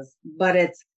traumas, but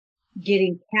it's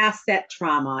getting past that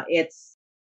trauma. It's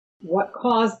what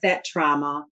caused that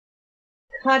trauma,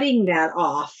 cutting that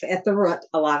off at the root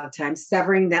a lot of times,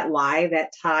 severing that lie,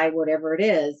 that tie, whatever it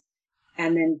is,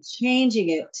 and then changing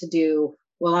it to do,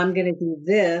 well, I'm going to do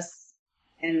this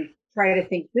and try to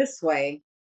think this way,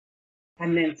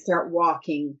 and then start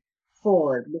walking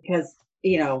forward, because,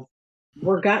 we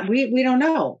don't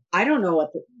know. I don't know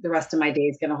what the rest of my day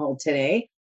is going to hold today.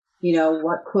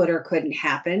 What could or couldn't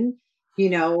happen.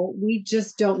 We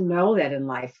just don't know that in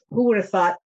life. Who would have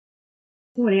thought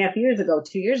 2.5 years ago,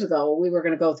 2 years ago, we were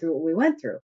going to go through what we went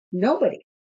through? Nobody.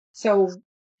 So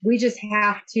we just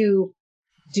have to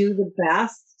do the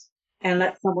best and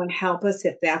let someone help us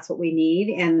if that's what we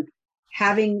need. And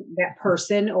having that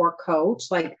person or coach,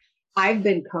 like I've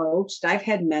been coached, I've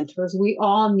had mentors. We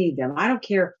all need them. I don't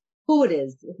care who it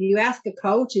is. If you ask a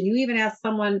coach, and you even ask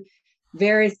someone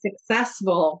very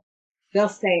successful, they'll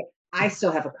say, I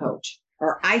still have a coach,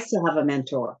 or I still have a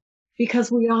mentor,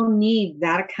 because we all need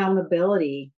that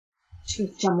accountability to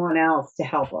someone else to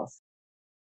help us.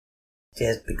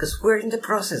 Yes, because we're in the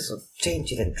process of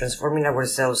changing and transforming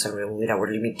ourselves and removing our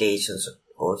limitations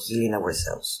or healing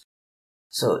ourselves.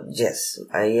 So yes,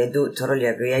 I do totally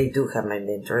agree. I do have my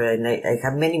mentor, and I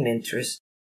have many mentors,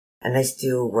 and I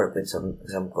still work with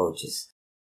some coaches.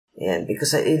 And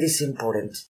because it is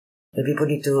important, the people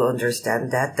need to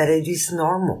understand that it is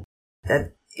normal,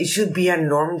 that it should be a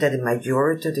norm that the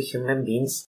majority of the human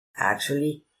beings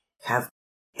actually have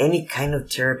any kind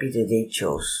of therapy that they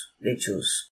choose,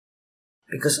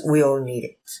 because we all need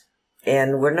it.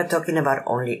 And we're not talking about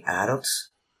only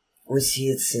adults. We see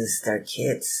it since they're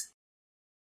kids.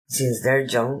 Since they're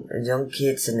young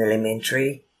kids in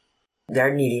elementary,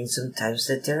 they're needing sometimes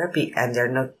the therapy, and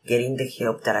they're not getting the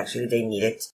help that actually they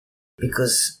needed,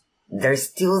 because there's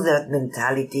still that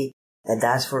mentality that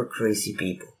that's for crazy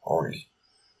people only.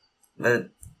 But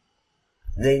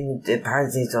the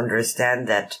parents need to understand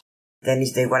that then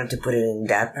if they wanted to put it in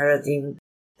that paradigm,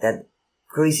 that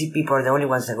crazy people are the only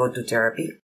ones that go to therapy,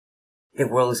 the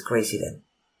world is crazy then,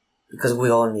 because we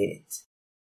all need it.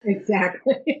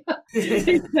 Exactly.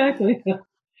 Exactly.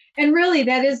 And really,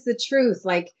 that is the truth.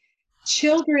 Like,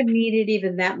 children need it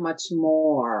even that much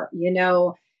more.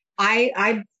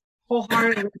 I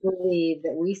wholeheartedly believe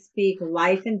that we speak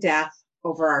life and death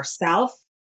over ourselves,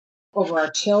 over our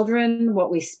children.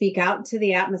 What we speak out into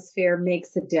the atmosphere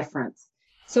makes a difference.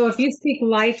 So if you speak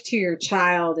life to your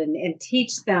child and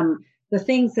teach them the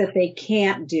things that they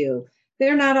can't do,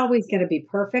 they're not always going to be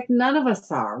perfect. None of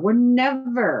us are. We're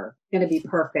never going to be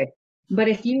perfect. But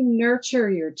if you nurture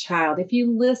your child, if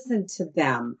you listen to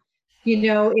them,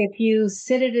 if you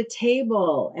sit at a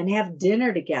table and have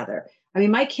dinner together. I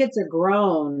mean, my kids are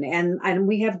grown, and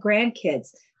we have grandkids.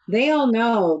 They all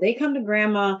know, they come to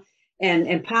grandma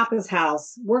and Papa's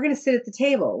house. We're going to sit at the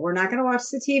table. We're not going to watch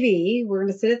the TV. We're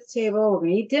going to sit at the table. We're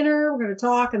going to eat dinner. We're going to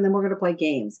talk, and then we're going to play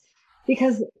games.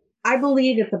 Because I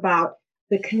believe it's about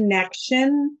the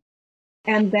connection,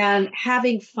 and then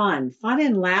having fun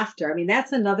and laughter. I mean,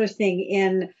 that's another thing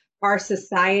in our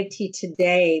society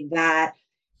today that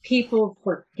people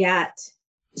forget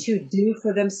to do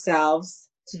for themselves,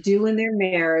 to do in their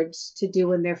marriage, to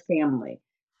do in their family.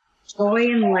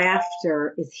 Joy and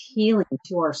laughter is healing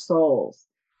to our souls.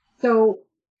 So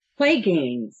play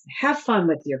games, have fun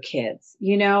with your kids.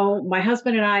 You know, my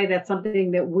husband and I, that's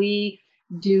something that we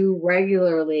do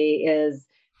regularly is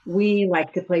we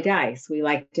like to play dice. We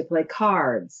like to play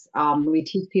cards. We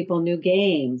teach people new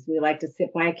games. We like to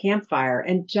sit by a campfire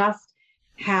and just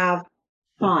have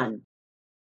fun,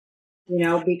 you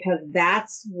know, because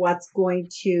that's what's going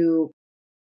to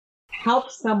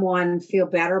help someone feel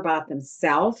better about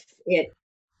themselves. It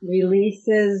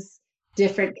releases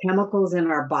different chemicals in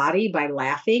our body by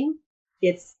laughing.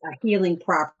 It's a healing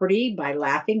property by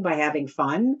laughing, by having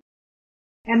fun.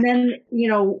 And then, you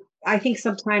know, I think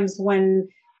sometimes when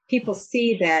people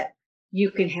see that you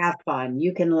can have fun,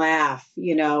 you can laugh,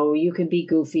 you know, you can be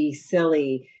goofy,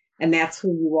 silly, and that's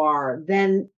who you are,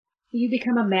 then you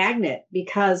become a magnet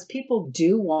because people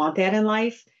do want that in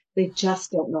life. They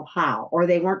just don't know how, or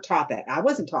they weren't taught that. I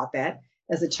wasn't taught that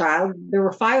as a child. There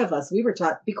were five of us. We were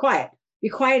taught, be quiet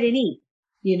and eat,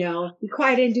 you know, be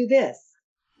quiet and do this.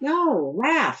 No,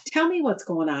 laugh. Tell me what's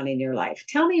going on in your life.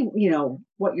 Tell me, you know,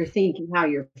 what you're thinking, how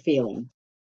you're feeling.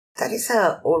 That is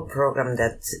a old program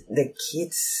that the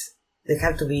kids, they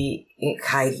have to be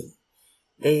hiding.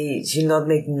 They should not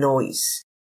make noise.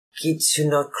 Kids should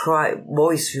not cry.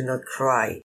 Boys should not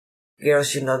cry.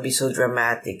 Girls should not be so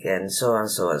dramatic, and so on,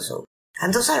 so on, so.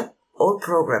 And those are old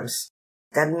programs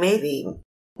that maybe,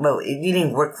 well, it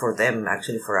didn't work for them,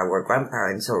 actually, for our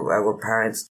grandparents or our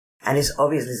parents. And it's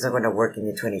obviously not going to work in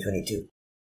the 2022.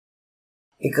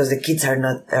 Because the kids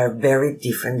are very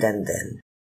different than then.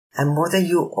 And more that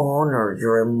you honor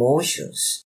your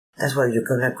emotions, that's where you're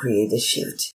going to create a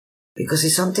shift. Because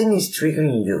if something is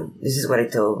triggering you, this is what I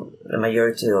tell the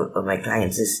majority of my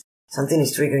clients, is something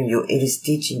is triggering you, it is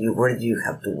teaching you where you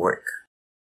have to work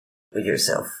with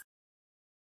yourself.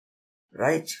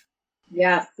 Right?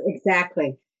 Yes,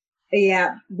 exactly.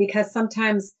 Yeah, because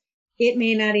sometimes it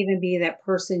may not even be that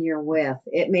person you're with.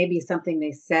 It may be something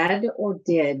they said or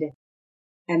did.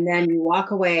 And then you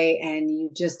walk away and you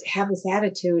just have this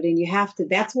attitude and you have to,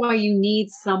 that's why you need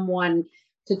someone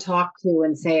to talk to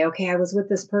and say, okay, I was with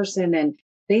this person and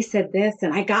they said this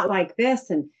and I got like this.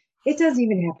 And it doesn't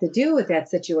even have to do with that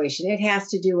situation. It has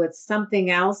to do with something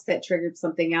else that triggered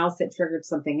something else that triggered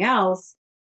something else.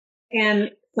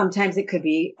 And sometimes it could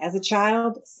be as a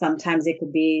child. Sometimes it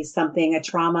could be something, a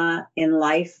trauma in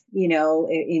life, you know,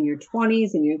 in your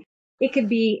 20s and it could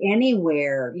be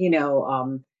anywhere, you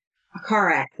know, a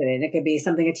car accident. It could be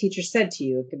something a teacher said to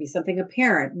you. It could be something a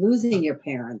parent, losing your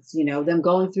parents, you know, them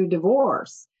going through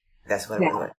divorce. That's what it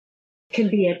was. Can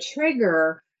be a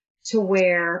trigger to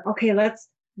where, okay,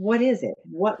 what is it?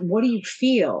 What do you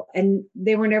feel? And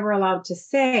they were never allowed to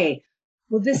say,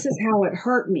 well, this is how it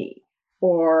hurt me,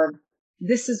 or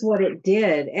this is what it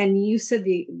did. And you said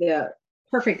the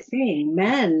perfect thing,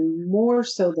 men more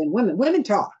so than women. Women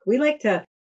talk. We like to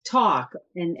talk,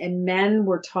 and men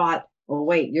were taught, oh,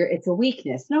 wait, it's a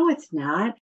weakness. No, it's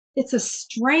not. It's a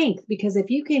strength, because if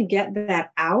you can get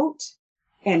that out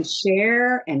and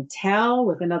share and tell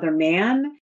with another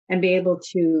man and be able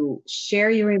to share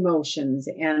your emotions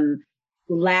and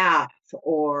laugh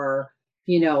or,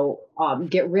 you know,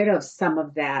 get rid of some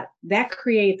of that, that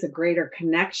creates a greater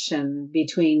connection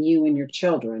between you and your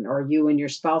children, or you and your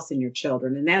spouse and your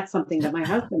children. And that's something that my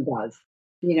husband does.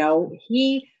 You know,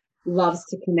 he loves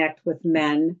to connect with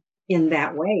men in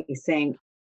that way, saying,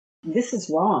 this is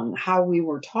wrong, how we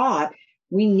were taught.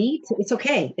 We need to, it's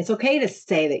okay. It's okay to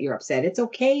say that you're upset. It's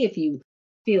okay if you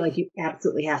feel like you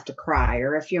absolutely have to cry,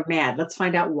 or if you're mad, let's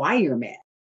find out why you're mad.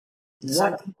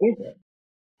 What is it?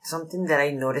 Something that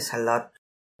I notice a lot,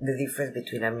 the difference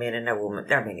between a man and a woman,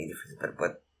 there are many differences,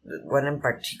 but one in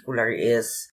particular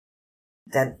is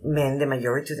that men, the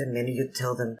majority of the men, you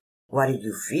tell them, what do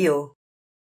you feel?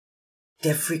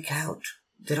 They freak out.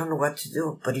 They don't know what to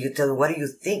do. But you tell them, what do you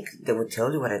think? They will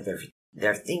tell you what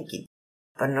they're thinking,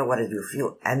 but not what do you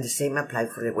feel. And the same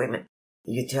applies for the women.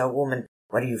 You tell a woman,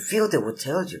 what do you feel? They will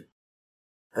tell you.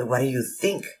 But what do you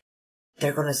think?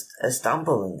 They're going to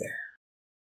stumble in there.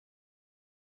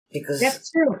 Because that's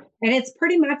true. And it's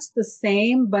pretty much the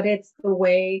same, but it's the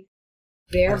way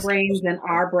their brains and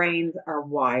our brains are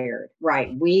wired.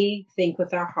 Right. We think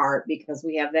with our heart because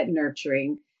we have that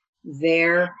nurturing.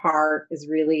 Their heart is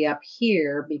really up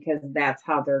here because that's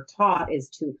how they're taught, is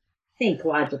to think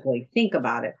logically, think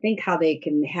about it, think how they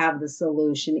can have the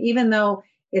solution, even though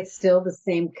it's still the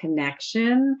same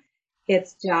connection.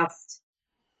 It's just,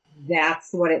 that's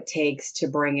what it takes to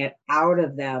bring it out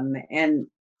of them. And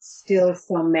still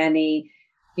so many,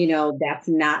 you know, that's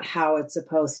not how it's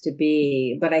supposed to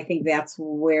be. But I think that's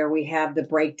where we have the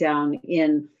breakdown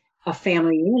in a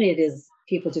family unit, is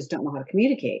people just don't know how to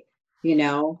communicate, you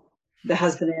know? the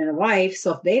husband and a wife.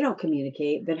 So if they don't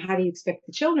communicate, then how do you expect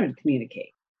the children to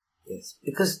communicate? Yes,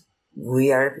 because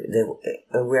we are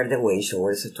the way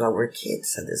showers to our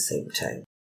kids at the same time.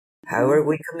 However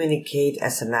we communicate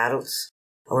as an adults,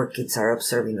 our kids are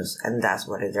observing us, and that's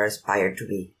what they aspire to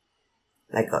be,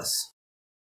 like us.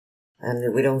 And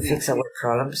if we don't fix our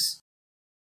problems,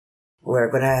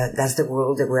 that's the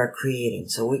world that we are creating.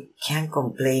 So we can't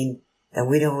complain that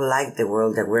we don't like the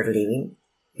world that we're living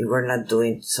if we're not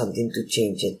doing something to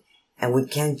change it. And we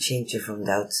can't change it from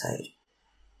the outside.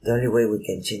 The only way we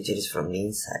can change it is from the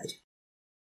inside.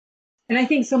 And I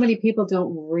think so many people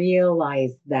don't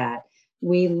realize that.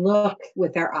 We look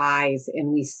with our eyes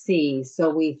and we see,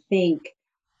 so we think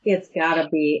it's got to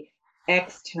be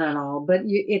external, but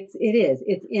it's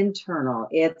internal.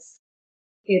 It's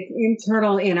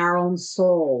internal in our own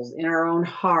souls, in our own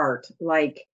heart.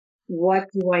 Like, what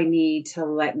do I need to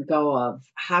let go of?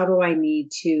 How do I need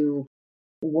to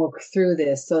work through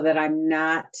this so that I'm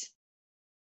not,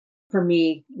 for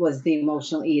me, was the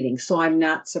emotional eating. So I'm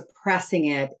not suppressing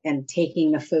it and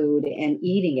taking the food and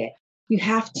eating it. You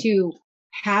have to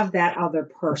have that other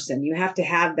person. You have to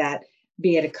have that,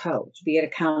 be it a coach, be it a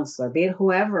counselor, be it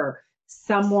whoever,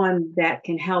 someone that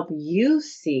can help you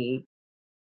see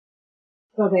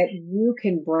so that you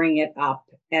can bring it up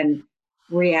and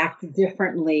react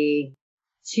differently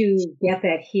to get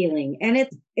that healing. And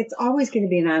it's always going to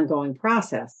be an ongoing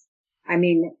process. I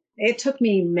mean, it took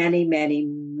me many, many,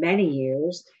 many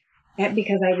years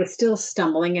because I was still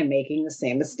stumbling and making the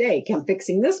same mistake. I'm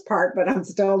fixing this part, but I'm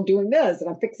still doing this and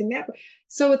I'm fixing that.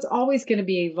 So it's always going to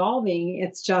be evolving.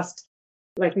 It's just,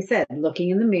 like we said, looking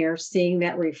in the mirror, seeing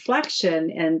that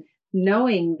reflection and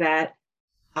knowing that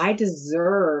I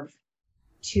deserve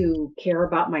to care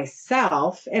about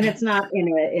myself. And it's not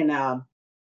in a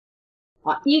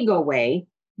ego way,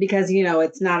 because,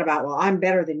 it's not about, well, I'm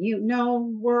better than you.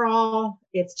 No,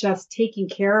 it's just taking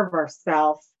care of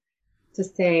ourselves to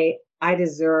say, I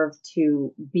deserve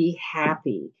to be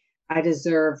happy. I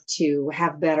deserve to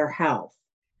have better health.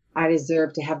 I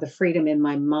deserve to have the freedom in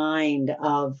my mind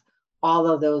of all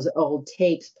of those old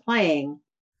tapes playing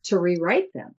to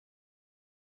rewrite them.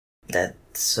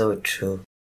 That's so true.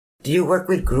 Do you work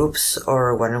with groups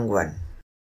or one-on-one?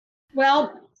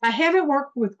 Well, I haven't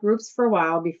worked with groups for a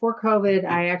while. Before COVID,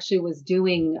 I actually was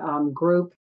doing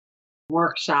group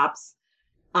workshops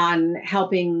on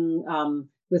helping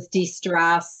with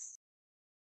de-stress.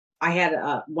 I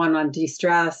had one on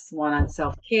de-stress, one on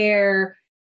self-care.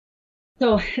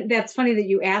 So that's funny that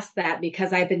you asked that,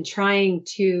 because I've been trying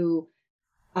to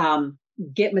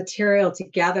get material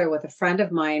together with a friend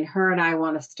of mine. Her and I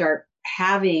want to start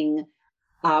having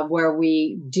where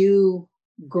we do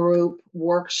group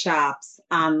workshops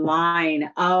online,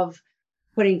 of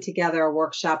putting together a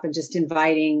workshop and just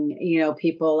inviting,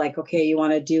 people like, okay, you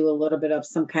want to do a little bit of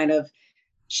some kind of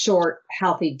short,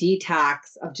 healthy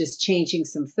detox of just changing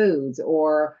some foods,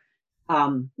 or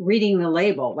reading the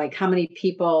label. Like, how many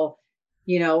people,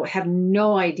 have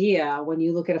no idea when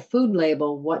you look at a food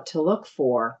label what to look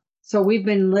for. So we've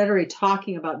been literally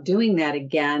talking about doing that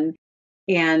again.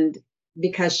 And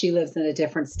because she lives in a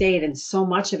different state and so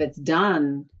much of it's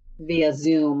done via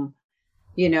Zoom,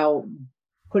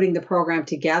 putting the program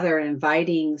together and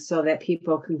inviting so that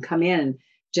people can come in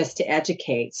just to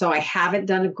educate. So I haven't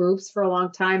done groups for a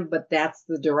long time, but that's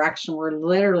the direction we're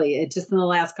literally, just in the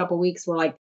last couple of weeks, we're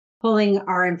like pulling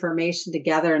our information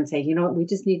together and say, you know what, we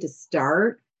just need to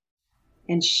start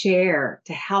and share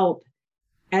to help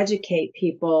educate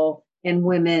people and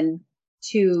women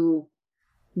to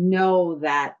know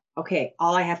that, okay,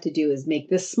 all I have to do is make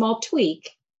this small tweak,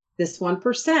 this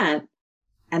 1%,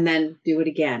 and then do it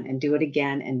again and do it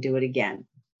again and do it again.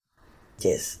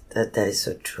 Yes, that is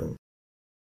so true.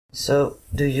 So,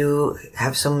 do you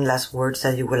have some last words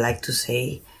that you would like to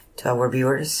say to our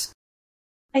viewers?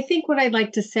 I think what I'd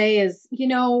like to say is,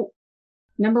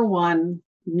 number one,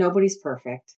 nobody's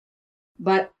perfect,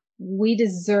 but we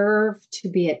deserve to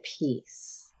be at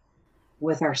peace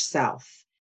with ourselves.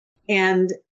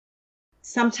 And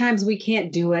sometimes we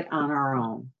can't do it on our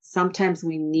own. Sometimes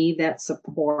we need that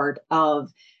support of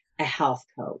a health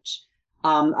coach,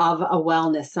 of a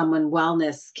wellness.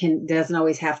 Wellness doesn't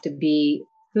always have to be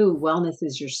food. Wellness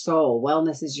is your soul.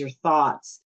 Wellness is your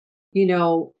thoughts.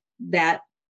 That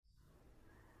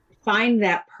find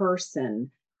that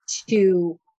person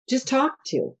to just talk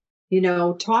to,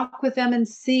 talk with them and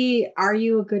see, are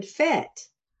you a good fit?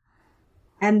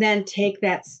 And then take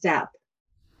that step.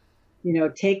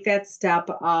 Take that step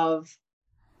of,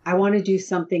 I want to do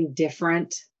something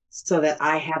different so that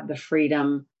I have the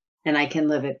freedom and I can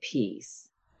live at peace.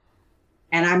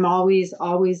 And I'm always,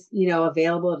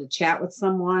 available to chat with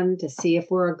someone to see if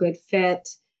we're a good fit.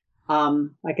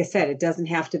 Like I said, it doesn't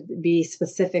have to be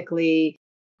specifically,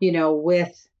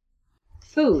 with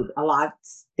food. A lot of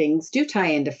things do tie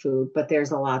into food, but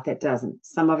there's a lot that doesn't.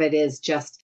 Some of it is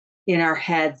just in our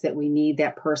heads that we need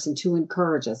that person to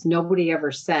encourage us. Nobody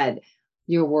ever said,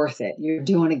 you're worth it. You're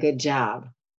doing a good job.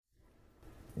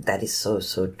 That is so,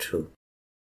 so true.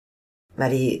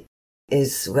 Marie,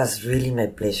 it was really my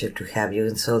pleasure to have you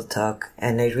in Soul Talk,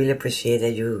 and I really appreciate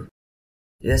that you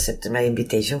accepted my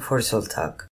invitation for Soul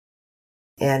Talk.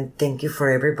 And thank you for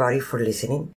everybody for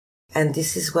listening. And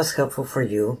this was helpful for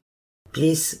you.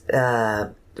 Please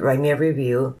write me a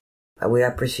review. I will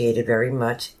appreciate it very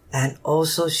much. And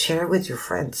also share with your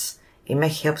friends. It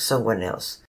might help someone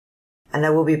else. And I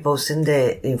will be posting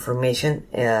the information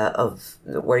of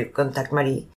where you contact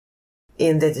Marie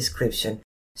in the description.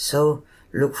 So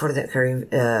look for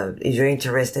her. If you're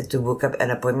interested to book up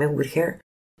an appointment with her,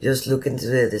 just look into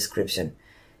the description.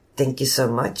 Thank you so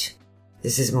much.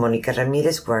 This is Monica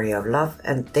Ramirez, Warrior of Love,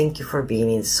 and thank you for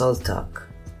being in Soul Talk.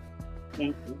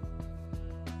 Thank you.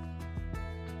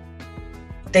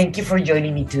 Thank you for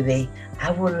joining me today. I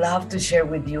would love to share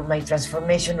with you my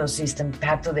transformational system,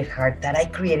 Path to the Heart, that I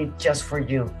created just for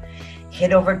you.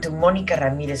 Head over to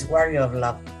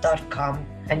monicaramirezwarrioroflove.com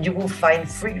and you will find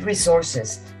free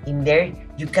resources. In there,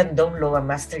 you can download a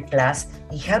masterclass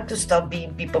in how to stop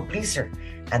being people pleaser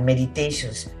and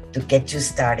meditations to get you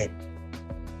started.